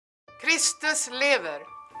Kristus lever.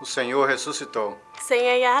 O Senhor ressuscitou.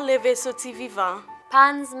 Senhor levé-sorti vivant.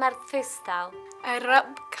 Pan zmartwychwstał.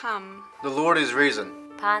 Rab kam. The Lord is risen.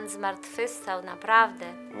 Pan zmartwychwstał naprawdę.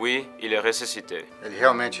 Oui, il est ressuscité. Ele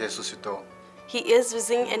realmente ressuscitou. He is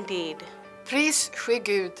risen indeed. Pris ske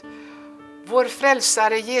Gud, vår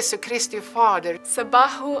frälsare Jesu Kristi Fader.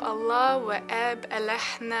 Sabahu Allah wa ab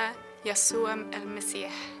alahna Yeshua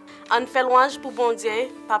al-Masih. On fait louange pour bon Dieu,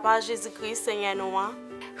 Papa Jésus-Christ, Seigneur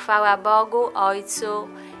nous. Chwała Bogu, Ojcu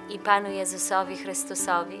i Panu Jezusowi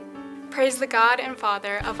Chrystusowi. Praise the God and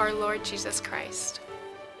Father of our Lord Jesus Christ.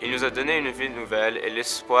 Il nous a donné une vie nouvelle et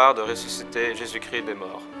l'espoir de ressusciter Jésus-Christ des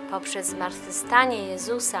morts. Poprzez zmartwychwstanie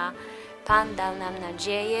Jezusa Pan dał nam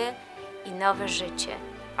nadzieję i nowe życie.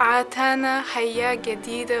 أعطانا حياة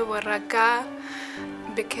جديدة ورجاء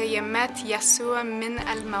بقيامة يسوع من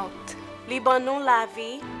الموت. Libre-nous la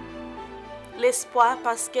vie, l'espoir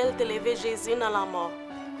parce qu'elle te levé Jésus dans la mort.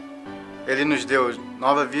 Ele nos deu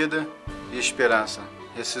nova vida e esperança,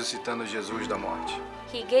 ressuscitando Jesus da morte.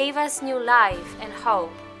 He gave us new life and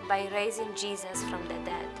hope by raising Jesus from the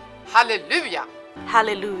dead. Halleluja!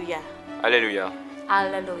 Hallelujah. Alléluia.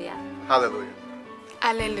 Alleluia. Aleluia.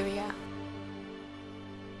 Alleluia.